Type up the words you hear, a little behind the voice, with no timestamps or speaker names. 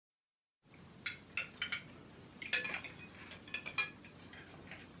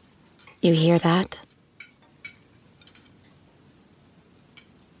You hear that?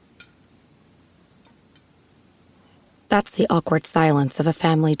 That's the awkward silence of a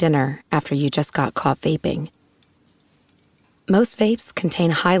family dinner after you just got caught vaping. Most vapes contain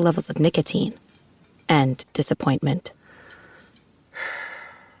high levels of nicotine and disappointment.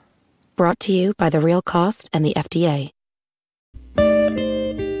 Brought to you by The Real Cost and the FDA.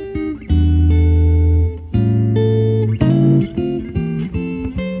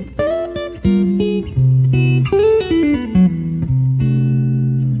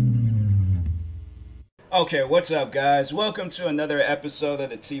 Okay, what's up, guys? Welcome to another episode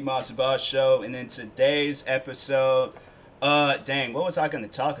of the TMossBoss show. And in today's episode, dang, what was I going to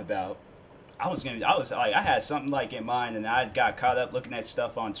talk about? I had something like in mind, and I got caught up looking at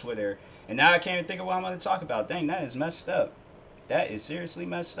stuff on Twitter, and now I can't even think of what I'm going to talk about. Dang, that is messed up. That is seriously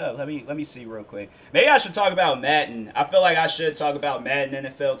messed up. Let me see real quick. Maybe I should talk about Madden. I feel like I should talk about Madden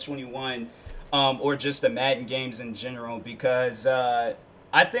NFL 21, or just the Madden games in general, because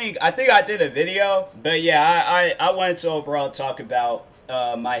I think I did a video, but yeah, I wanted to overall talk about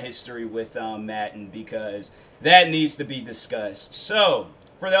my history with Madden, because that needs to be discussed. So,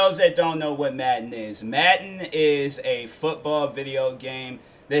 for those that don't know what Madden is a football video game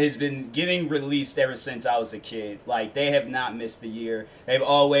that has been getting released ever since I was a kid. Like, they have not missed a year. They've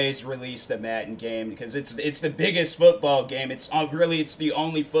always released a Madden game because it's the biggest football game. It's the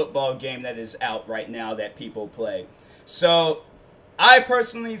only football game that is out right now that people play. So I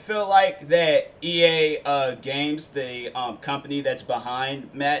personally feel like that EA Games, the company that's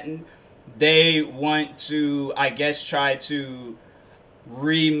behind Madden, they want to, I guess, try to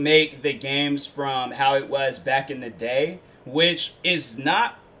remake the games from how it was back in the day, which is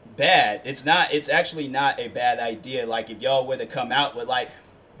not bad. It's actually not a bad idea. Like, if y'all were to come out with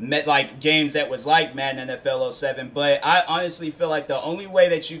like games that was like Madden NFL 07, but I honestly feel like the only way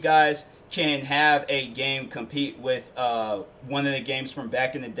that you guys can have a game compete with one of the games from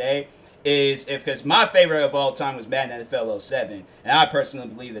back in the day is because my favorite of all time was Madden NFL 07, and I personally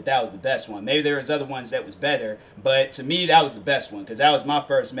believe that was the best one. Maybe there was other ones that was better, but to me that was the best one because that was my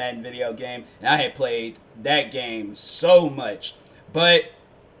first Madden video game, and I had played that game so much. But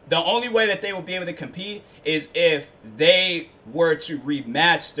the only way that they will be able to compete is if they were to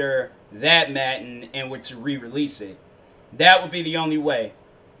remaster that Madden and were to re-release it. That would be the only way.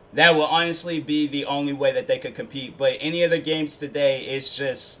 That will honestly be the only way that they could compete. But any of the games today, it's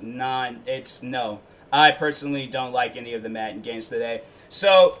just no. I personally don't like any of the Madden games today.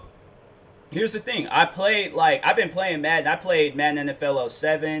 So, here's the thing. I've been playing Madden. I played Madden NFL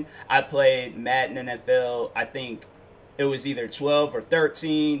 07. I played Madden NFL, I think it was either 12 or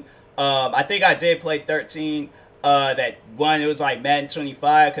 13. I think I did play 13. That one, it was like Madden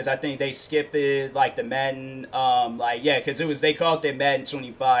 25, because I think they skipped it, like the Madden, because they called it Madden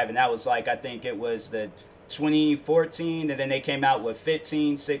 25, and that was like, I think it was the 2014, and then they came out with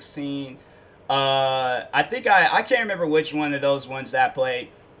 15, 16, I think I can't remember which one of those ones that I played,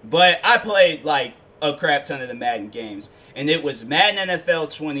 but I played like a crap ton of the Madden games, and it was Madden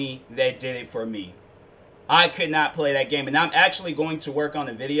NFL 20 that did it for me. I could not play that game, and I'm actually going to work on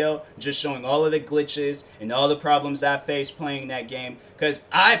a video just showing all of the glitches and all the problems I faced playing that game, because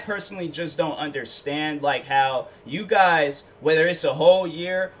I personally just don't understand like how you guys, whether it's a whole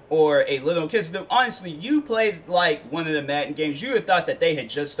year or a little, because honestly, you played like one of the Madden games, you would have thought that they had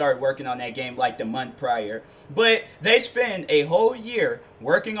just started working on that game like the month prior, but they spend a whole year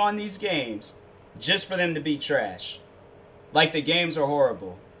working on these games just for them to be trash. Like, the games are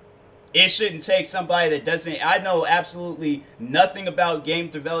horrible. It shouldn't take somebody that doesn't... I know absolutely nothing about game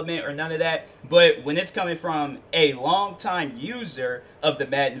development or none of that, but when it's coming from a long-time user of the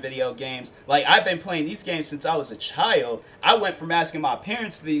Madden video games, like, I've been playing these games since I was a child. I went from asking my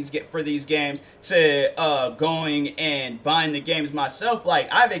parents for these games to going and buying the games myself.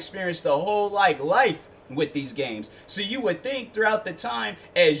 Like, I've experienced a whole, life with these games. So you would think throughout the time,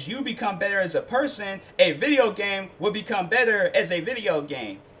 as you become better as a person, a video game will become better as a video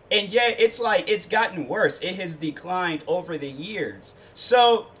game. And yet, it's gotten worse. It has declined over the years.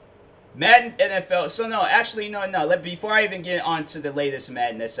 So, Madden NFL... So, no. Before I even get on to the latest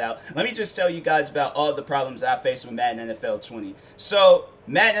Madden that's out, let me just tell you guys about all the problems I faced with Madden NFL 20. So,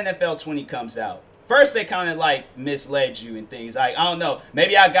 Madden NFL 20 comes out. First, they kind of, misled you and things. Like, I don't know.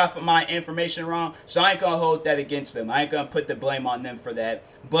 Maybe I got my information wrong, so I ain't going to hold that against them. I ain't going to put the blame on them for that.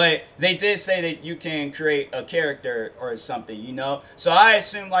 But they did say that you can create a character or something, you know? So I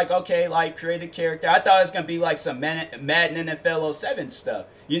assumed, create a character. I thought it was going to be, some Madden NFL 07 stuff.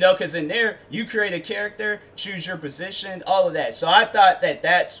 You know, because in there, you create a character, choose your position, all of that. So I thought that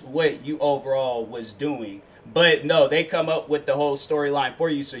that's what you overall was doing. But no, they come up with the whole storyline for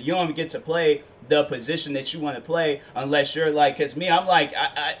you, so you don't get to play the position that you want to play unless you're like, because me, I'm like,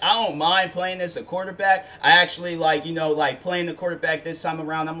 I don't mind playing as a quarterback. I actually like, like playing the quarterback this time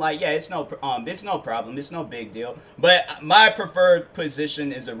around. I'm like, yeah, it's no problem, it's no big deal. But my preferred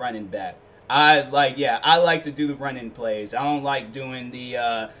position is a running back. I like to do the running plays. I don't like doing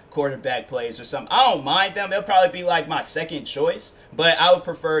the quarterback plays or something. I don't mind them. They'll probably be like my second choice, but I would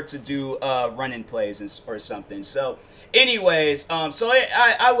prefer to do running plays or something. So, anyways,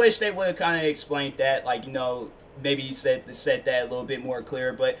 I wish they would have kind of explained that, like, maybe you said that a little bit more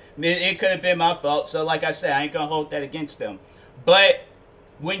clear, but it could have been my fault. So, like I said, I ain't gonna hold that against them. But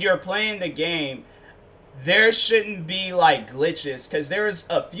when you're playing the game, there shouldn't be like glitches, because there's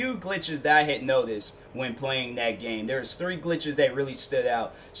a few glitches that I had noticed when playing that game. There's 3 glitches that really stood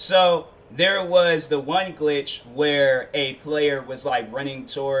out. So there was the one glitch where a player was like running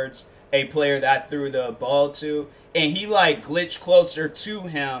towards a player that I threw the ball to, and he like glitched closer to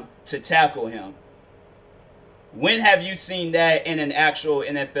him to tackle him. When have you seen that in an actual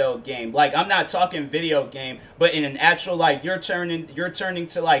NFL game? Like, I'm not talking video game, but in an actual, like, you're turning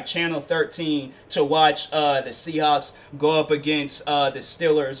to like channel 13 to watch the Seahawks go up against the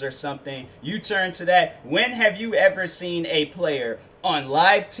Steelers or something. You turn to that. When have you ever seen a player on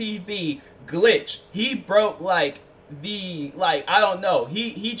live TV glitch? He broke I don't know.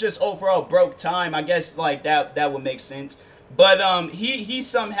 He just overall broke time. I guess like that would make sense. But he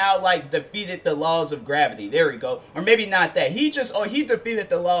somehow like defeated the laws of gravity. There we go. Or maybe not that. He defeated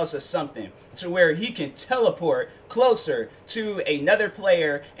the laws of something to where he can teleport closer to another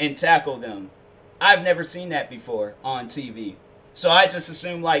player and tackle them. I've never seen that before on TV. So I just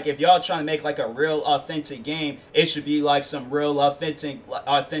assume, like, if y'all trying to make like a real authentic game, it should be like some real authentic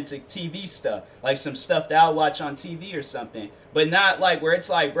TV stuff, like some stuff that I'll watch on TV or something. But not like where it's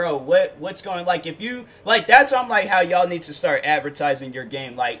like, bro, what's going, like, if you like, that's I'm like how y'all need to start advertising your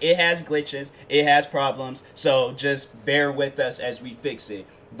game. Like, it has glitches, it has problems, so just bear with us as we fix it.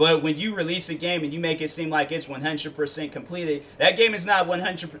 But when you release a game and you make it seem like it's 100% completed, that game is not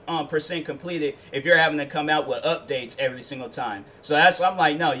 100% completed if you're having to come out with updates every single time. So I'm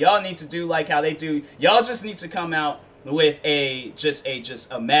like, no, y'all need to do like how they do. Y'all just need to come out with a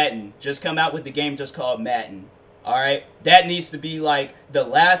Madden. Just come out with the game just called Madden. All right, that needs to be like the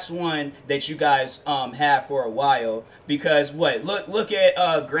last one that you guys have for a while, because look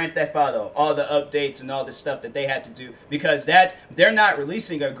at Grand Theft Auto, all the updates and all the stuff that they had to do, because they're not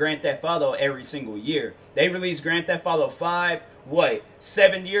releasing a Grand Theft Auto every single year. They released Grand Theft Auto 5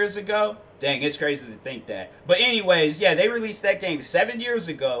 7 years ago. Dang, it's crazy to think that. But anyways, yeah, they released that game 7 years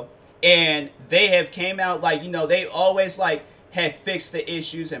ago, and they have came out like, they always like have fixed the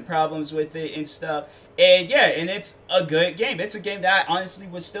issues and problems with it and stuff. And yeah, and it's a good game. It's a game that I honestly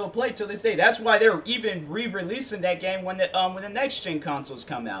would still play to this day. That's why they're even re-releasing that game when the next gen consoles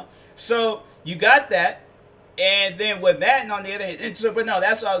come out. So you got that. And then with Madden on the other hand, but no,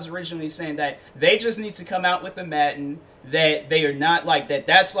 that's what I was originally saying, that they just need to come out with a Madden that they are not like that.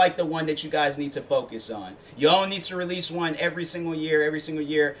 That's like the one that you guys need to focus on. You don't need to release one every single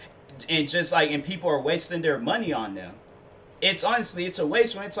year, and just like, and people are wasting their money on them. It's honestly, it's a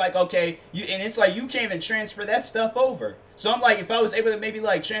waste when it's like, okay, it's like you can't even transfer that stuff over. So I'm like, if I was able to maybe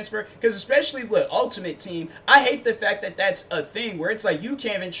like transfer, because especially with Ultimate Team, I hate the fact that that's a thing where it's like you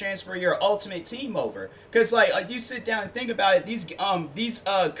can't even transfer your Ultimate Team over. Because like you sit down and think about it, these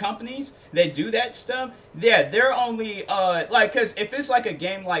companies that do that stuff, yeah, they're only like, because if it's like a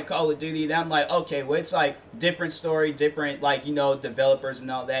game like Call of Duty, then I'm like, okay, well, it's like different story, different like, developers and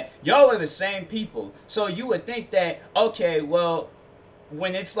all that. Y'all are the same people, so you would think that, okay, well,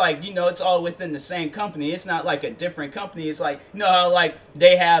 when it's like, it's all within the same company, it's not like a different company. It's like, how like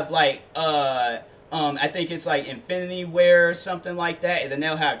they have like I think it's like Infinity Ware or something like that, and then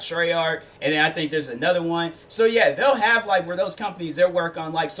they'll have Treyarch, and then I think there's another one. So yeah, they'll have like where those companies they work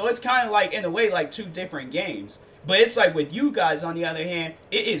on, like, so it's kind of like in a way like 2 different games. But it's like with you guys on the other hand,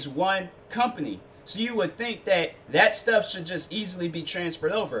 it is one company. So you would think that that stuff should just easily be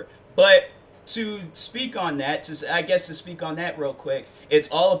transferred over. But to speak on that, to speak on that real quick, it's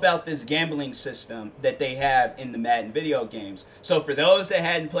all about this gambling system that they have in the Madden video games. So for those that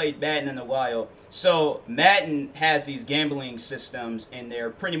hadn't played Madden in a while, so Madden has these gambling systems, and they're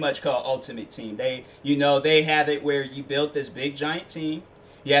pretty much called Ultimate Team. They have it where you build this big giant team.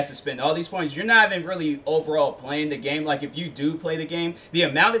 You have to spend all these points. You're not even really overall playing the game. Like, if you do play the game, the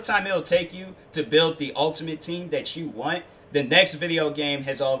amount of time it'll take you to build the ultimate team that you want, the next video game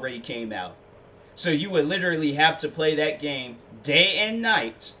has already came out. So you would literally have to play that game day and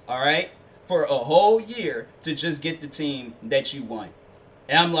night, all right, for a whole year to just get the team that you want.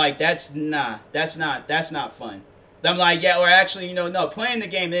 And I'm like, that's not fun. I'm like, yeah, or actually, no, playing the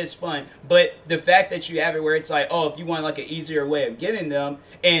game is fun, but the fact that you have it where it's like, oh, if you want like an easier way of getting them,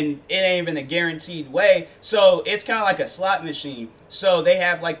 and it ain't even a guaranteed way, so it's kind of like a slot machine. So they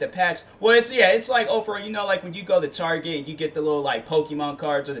have like the packs. Well, it's like, oh, for like when you go to Target and you get the little like Pokemon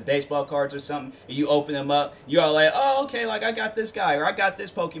cards or the baseball cards or something, and you open them up, you're all like, oh, okay, like I got this guy, or I got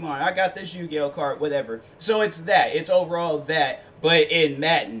this Pokemon, or I got this Yu-Gi-Oh card, whatever. So it's overall that, but in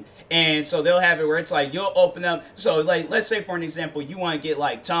Madden. And so they'll have it where it's like you'll open up. So like, let's say for an example, you want to get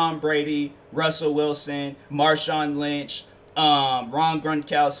like Tom Brady, Russell Wilson, Marshawn Lynch, Ron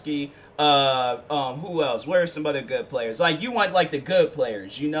Gronkowski, who else? Where are some other good players? Like you want like the good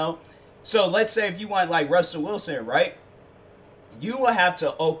players, So let's say if you want like Russell Wilson, right? You will have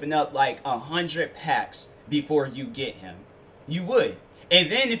to open up like 100 packs before you get him. You would. And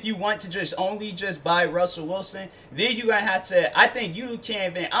then if you want to just buy Russell Wilson, then you're going to have to, I think you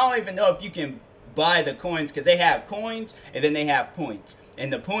can't even, I don't even know if you can buy the coins, because they have coins and then they have points.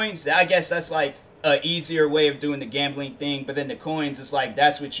 And the points, I guess that's like an easier way of doing the gambling thing. But then the coins, it's like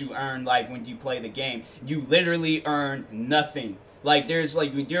that's what you earn like when you play the game. You literally earn nothing. Like there's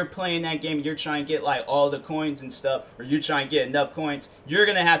like when you're playing that game, you're trying to get like all the coins and stuff, or you're trying to get enough coins, you're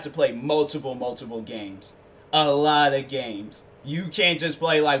going to have to play multiple games. A lot of games. You can't just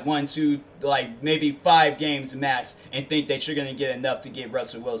play like 1, 2, like maybe 5 games max and think that you're going to get enough to get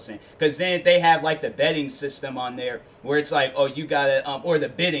Russell Wilson. Because then they have like the betting system on there where it's like, oh, you got to, or the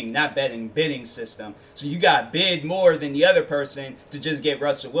bidding system. So you got to bid more than the other person to just get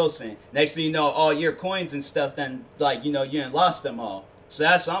Russell Wilson. Next thing you know, all your coins and stuff, then like, you done lost them all. So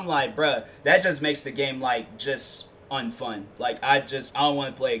I'm like, bruh, that just makes the game like just unfun. Like I don't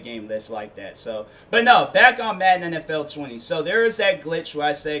want to play a game that's like that. So, but no, back on Madden NFL 20. So there is that glitch where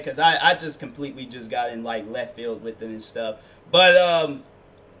I say, because I just completely just got in like left field with it and stuff. But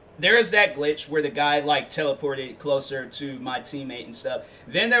there is that glitch where the guy like teleported closer to my teammate and stuff.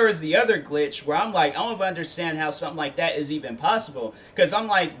 Then there was the other glitch where I'm like, I don't even understand how something like that is even possible. Because I'm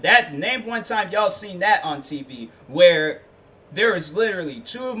like, name one time y'all seen that on TV where there is literally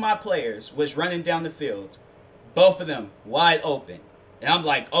 2 of my players was running down the field. Both of them wide open. And I'm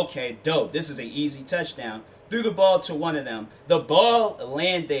like, okay, dope. This is an easy touchdown. Threw the ball to one of them. The ball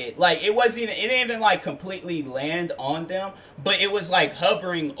landed. Like, it didn't even like completely land on them, but it was like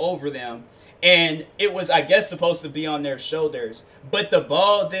hovering over them. And it was, I guess, supposed to be on their shoulders. But the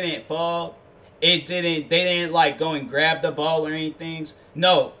ball didn't fall. They didn't like go and grab the ball or anything.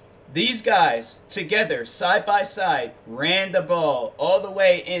 No. These guys, together, side by side, ran the ball all the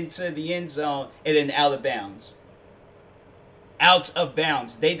way into the end zone and then out of bounds. Out of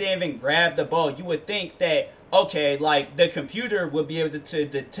bounds. They didn't even grab the ball. You would think that, okay, like, the computer would be able to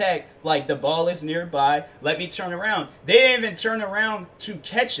detect, like, the ball is nearby. Let me turn around. They didn't even turn around to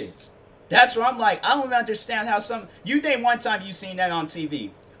catch it. That's where I'm like, I don't understand how you think one time you seen that on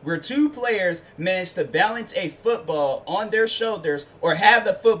TV. Where 2 players managed to balance a football on their shoulders or have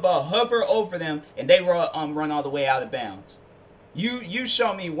the football hover over them and they run all the way out of bounds. You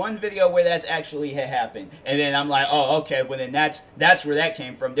show me one video where that's actually had happened, and then I'm like, oh, okay, well then that's where that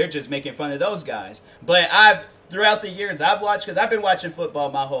came from. They're just making fun of those guys. But throughout the years I've watched, because I've been watching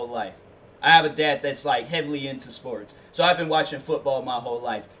football my whole life. I have a dad that's like heavily into sports. So I've been watching football my whole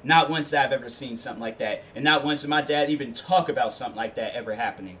life. Not once I've ever seen something like that. And not once did my dad even talk about something like that ever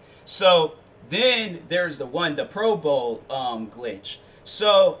happening. So then there's the Pro Bowl glitch.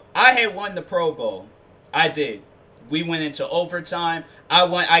 So I had won the Pro Bowl. I did. We went into overtime. I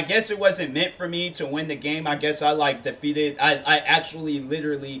won. I guess it wasn't meant for me to win the game. I guess I actually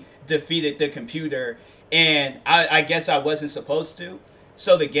literally defeated the computer. And I guess I wasn't supposed to.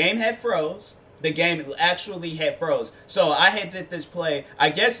 So the game had froze. The game actually had froze. So I had did this play. I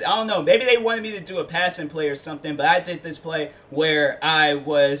guess, I don't know, maybe they wanted me to do a passing play or something, but I did this play where I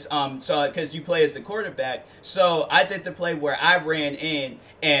was, because you play as the quarterback. So I did the play where I ran in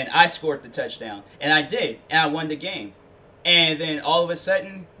and I scored the touchdown. And I did. And I won the game. And then all of a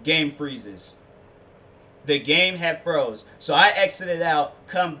sudden, game freezes. The game had froze. So I exited out,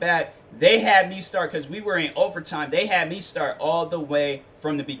 come back. They had me start, because we were in overtime, they had me start all the way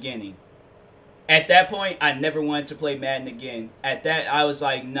from the beginning. At that point, I never wanted to play Madden again. At that, I was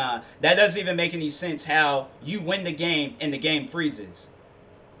like, nah, that doesn't even make any sense how you win the game and the game freezes.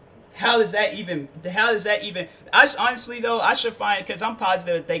 How does that even, honestly though, I should find, because I'm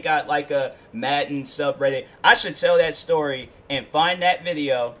positive that they got like a Madden subreddit. I should tell that story and find that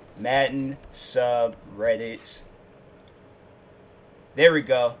video, Madden subreddit. There we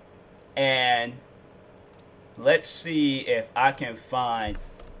go. And let's see if I can find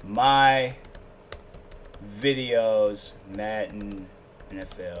my videos, Madden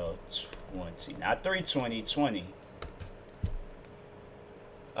NFL 20, not 320, 20.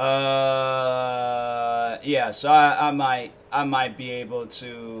 Yeah, so I might be able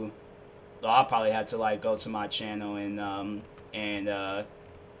to. Well, I'll probably have to like go to my channel and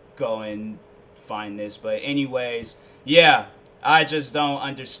go and find this. But anyways, yeah, I just don't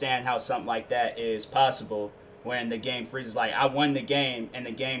understand how something like that is possible when the game freezes. Like, I won the game and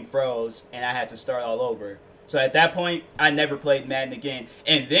the game froze and I had to start all over. So at that point, I never played Madden again.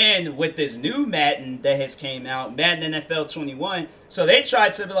 And then with this new Madden that has came out, Madden NFL 21, so they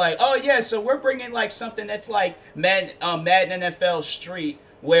tried to be like, oh yeah, so we're bringing like something that's like Madden NFL Street,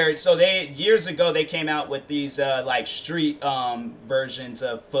 where so they years ago they came out with these like street versions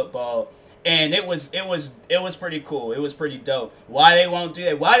of football, and it was pretty cool. It was pretty dope. Why they won't do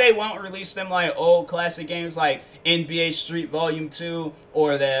that? Why they won't release them like old classic games like NBA Street Volume 2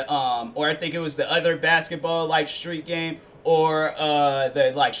 or the or I think it was the other basketball like street game, or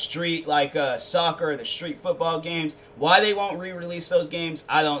the like street like soccer, the street football games. Why they won't re-release those games,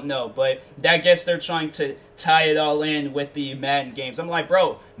 I don't know. But I guess they're trying to tie it all in with the Madden games. I'm like,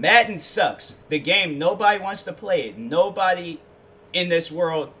 bro, Madden sucks. The game, nobody wants to play it. Nobody in this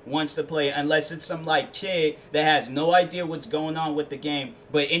world wants to play it unless it's some like kid that has no idea what's going on with the game.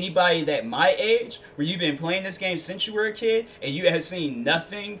 But anybody that my age, where you've been playing this game since you were a kid and you have seen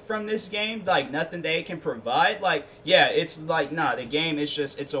nothing from this game, like nothing they can provide, like, yeah, it's like, nah, the game is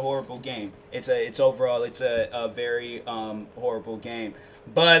just, it's a horrible game. It's overall a very horrible game.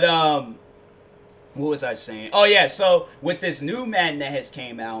 But what was I saying? Oh yeah, so with this new Madden that has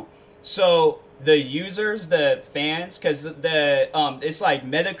came out, so the users, the fans, because the it's like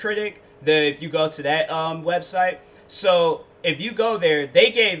Metacritic. If you go to that website, so if you go there, they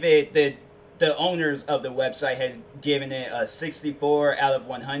gave it the owners of the website has given it a 64 out of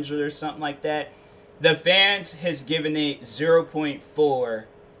 100 or something like that. The fans has given it 0.4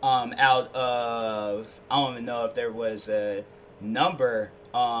 out of, I don't even know if there was a number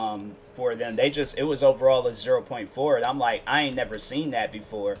for them. It was overall a 0.4, and I'm like, I ain't never seen that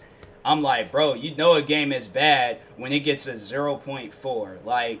before. I'm like, bro, you know a game is bad when it gets a 0.4.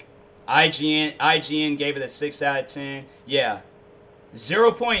 Like, IGN gave it a 6 out of 10. Yeah.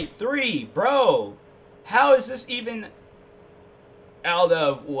 0.3, bro. How is this even out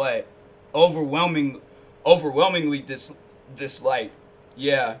of what? Overwhelmingly disliked.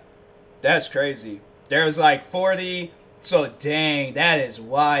 Yeah. That's crazy. There's like 40. So, dang, that is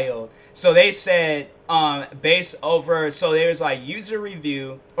wild. So they said, based over, so there's like user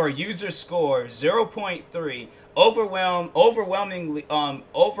review or user score 0.3, overwhelmingly,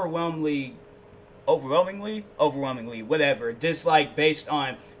 whatever, dislike based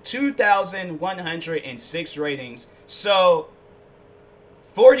on 2,106 ratings. So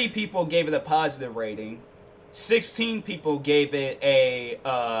 40 people gave it a positive rating, 16 people gave it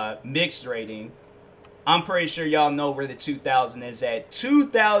a mixed rating. I'm pretty sure y'all know where the 2,000 is at.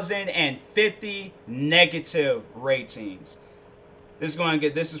 2,050 negative ratings. This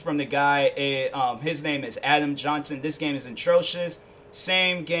is from the guy. His name is Adam Johnson. This game is atrocious.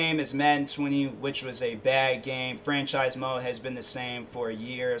 Same game as Madden 20, which was a bad game. Franchise mode has been the same for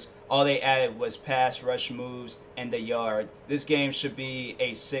years. All they added was pass rush moves and the yard. This game should be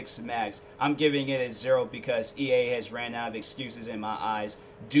a 6 max. I'm giving it a 0 because EA has ran out of excuses in my eyes.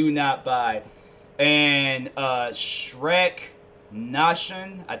 Do not buy. And Shrek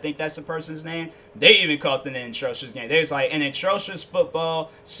Nation, I think that's the person's name. They even called it an atrocious game. There's like an atrocious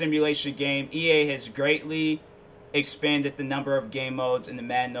football simulation game. EA has greatly expanded the number of game modes in the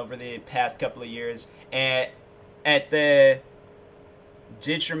Madden over the past couple of years, and at the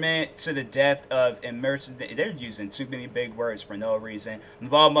detriment to the depth of immersive. They're using too many big words for no reason.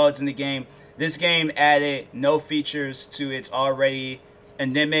 Involved modes in the game. This game added no features to its already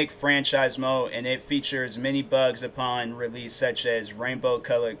anemic franchise mode, and it features many bugs upon release, such as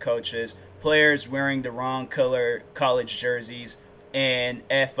rainbow-colored coaches, players wearing the wrong color college jerseys, and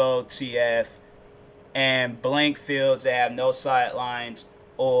FOTF, and blank fields that have no sidelines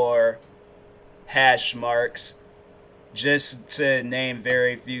or hash marks, just to name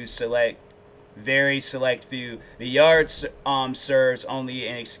very select few. The yard serves only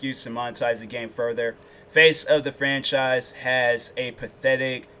an excuse to monetize the game further. Face of the franchise has a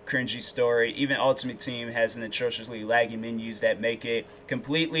pathetic, cringy story. Even Ultimate Team has an atrociously laggy menus that make it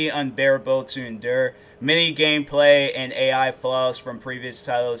completely unbearable to endure. Many gameplay and AI flaws from previous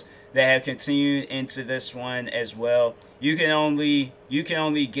titles that have continued into this one as well. You can only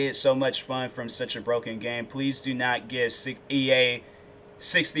get so much fun from such a broken game. Please do not give EA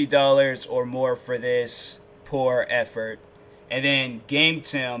 $60 or more for this poor effort. And then Game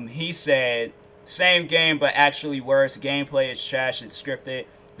Tim, he said Same game, but actually worse. Gameplay is trash. It's scripted.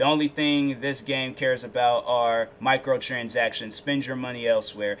 The only thing this game cares about are microtransactions. Spend your money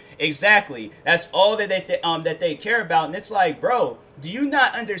elsewhere. Exactly. That's all that they care about. And it's like, bro, do you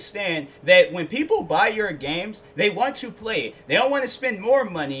not understand that when people buy your games, they want to play it. They don't want to spend more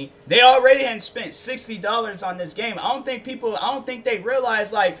money. They already had spent $60 on this game. I don't think they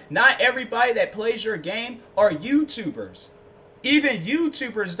realize, like, not everybody that plays your game are YouTubers. Even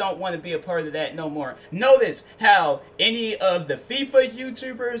YouTubers don't want to be a part of that no more. Notice how any of the FIFA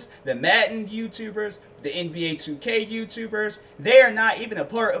YouTubers, the Madden YouTubers, the NBA 2K YouTubers, they are not even a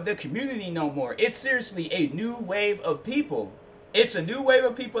part of the community no more. It's seriously a new wave of people. It's a new wave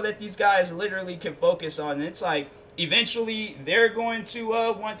of people that these guys literally can focus on. And it's like, eventually, they're going to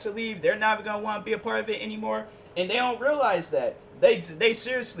want to leave. They're not going to want to be a part of it anymore. And they don't realize that. They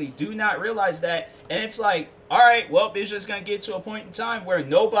seriously do not realize that. And it's like, all right, well, it's just going to get to a point in time where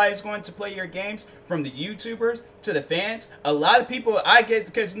nobody's going to play your games, from the YouTubers to the fans. A lot of people, I get,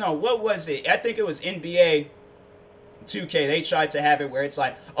 because, no, what was it? I think it was NBA 2K. They tried to have it where it's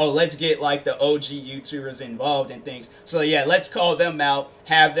like, oh, let's get like the OG YouTubers involved in things. So yeah, let's call them out,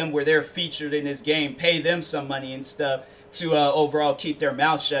 have them where they're featured in this game, pay them some money and stuff to overall keep their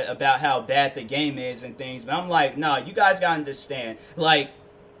mouth shut about how bad the game is and things. But I'm like, nah, you guys gotta understand, like,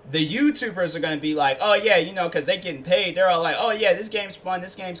 the YouTubers are going to be like, oh yeah, you know, because they're getting paid. They're all like, oh yeah, this game's fun,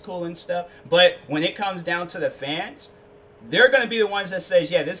 this game's cool and stuff. But when it comes down to the fans, they're going to be the ones that says,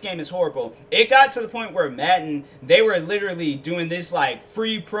 yeah, this game is horrible. It got to the point where Madden, they were literally doing this like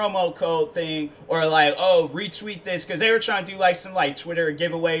free promo code thing, or like, oh, retweet this, because they were trying to do like some like Twitter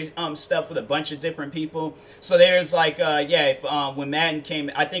giveaway stuff with a bunch of different people. So there's like, yeah, if when Madden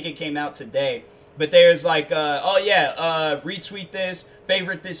came, I think it came out today. But there's like, oh yeah, retweet this,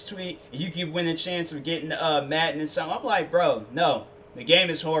 favorite this tweet, you can win a chance of getting Madden and something. I'm like, bro, no, the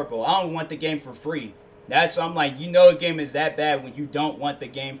game is horrible. I don't want the game for free. I'm like, you know, a game is that bad when you don't want the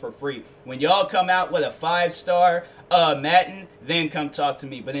game for free. When y'all come out with a 5-star Madden, then come talk to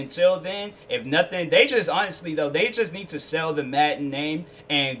me. But until then, if nothing, they just, honestly though, they just need to sell the Madden name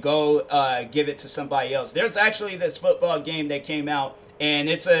and go give it to somebody else. There's actually this football game that came out, and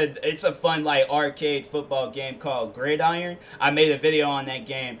it's a fun like arcade football game called Gridiron. I made a video on that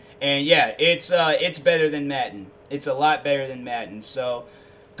game, and yeah, it's better than Madden. It's a lot better than Madden. So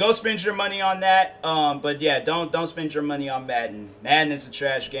go spend your money on that. But yeah, don't spend your money on Madden. Madden is a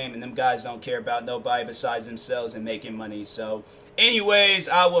trash game, and them guys don't care about nobody besides themselves and making money. So anyways,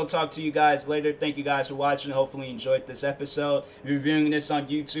 I will talk to you guys later. Thank you guys for watching. Hopefully you enjoyed this episode. If you're viewing this on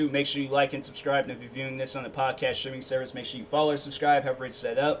YouTube, make sure you like and subscribe. And if you're viewing this on the podcast streaming service, make sure you follow or subscribe, however it's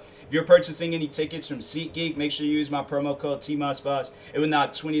set up. If you're purchasing any tickets from SeatGeek, make sure you use my promo code TMossBoss. It will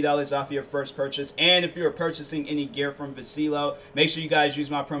knock $20 off your first purchase. And if you're purchasing any gear from Vacilo, make sure you guys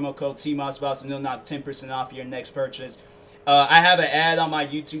use my promo code TMossBoss, and it'll knock 10% off your next purchase. I have an ad on my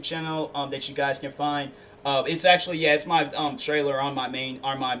YouTube channel that you guys can find. It's actually, yeah, it's my trailer on my main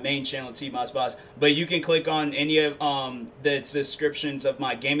channel, TMossBoss. But you can click on any of the descriptions of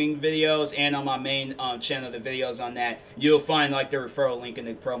my gaming videos, and on my main channel, the videos on that, you'll find like the referral link and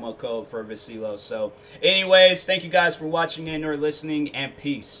the promo code for Vacilo. So anyways, thank you guys for watching and or listening, and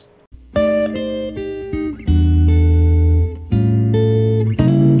peace.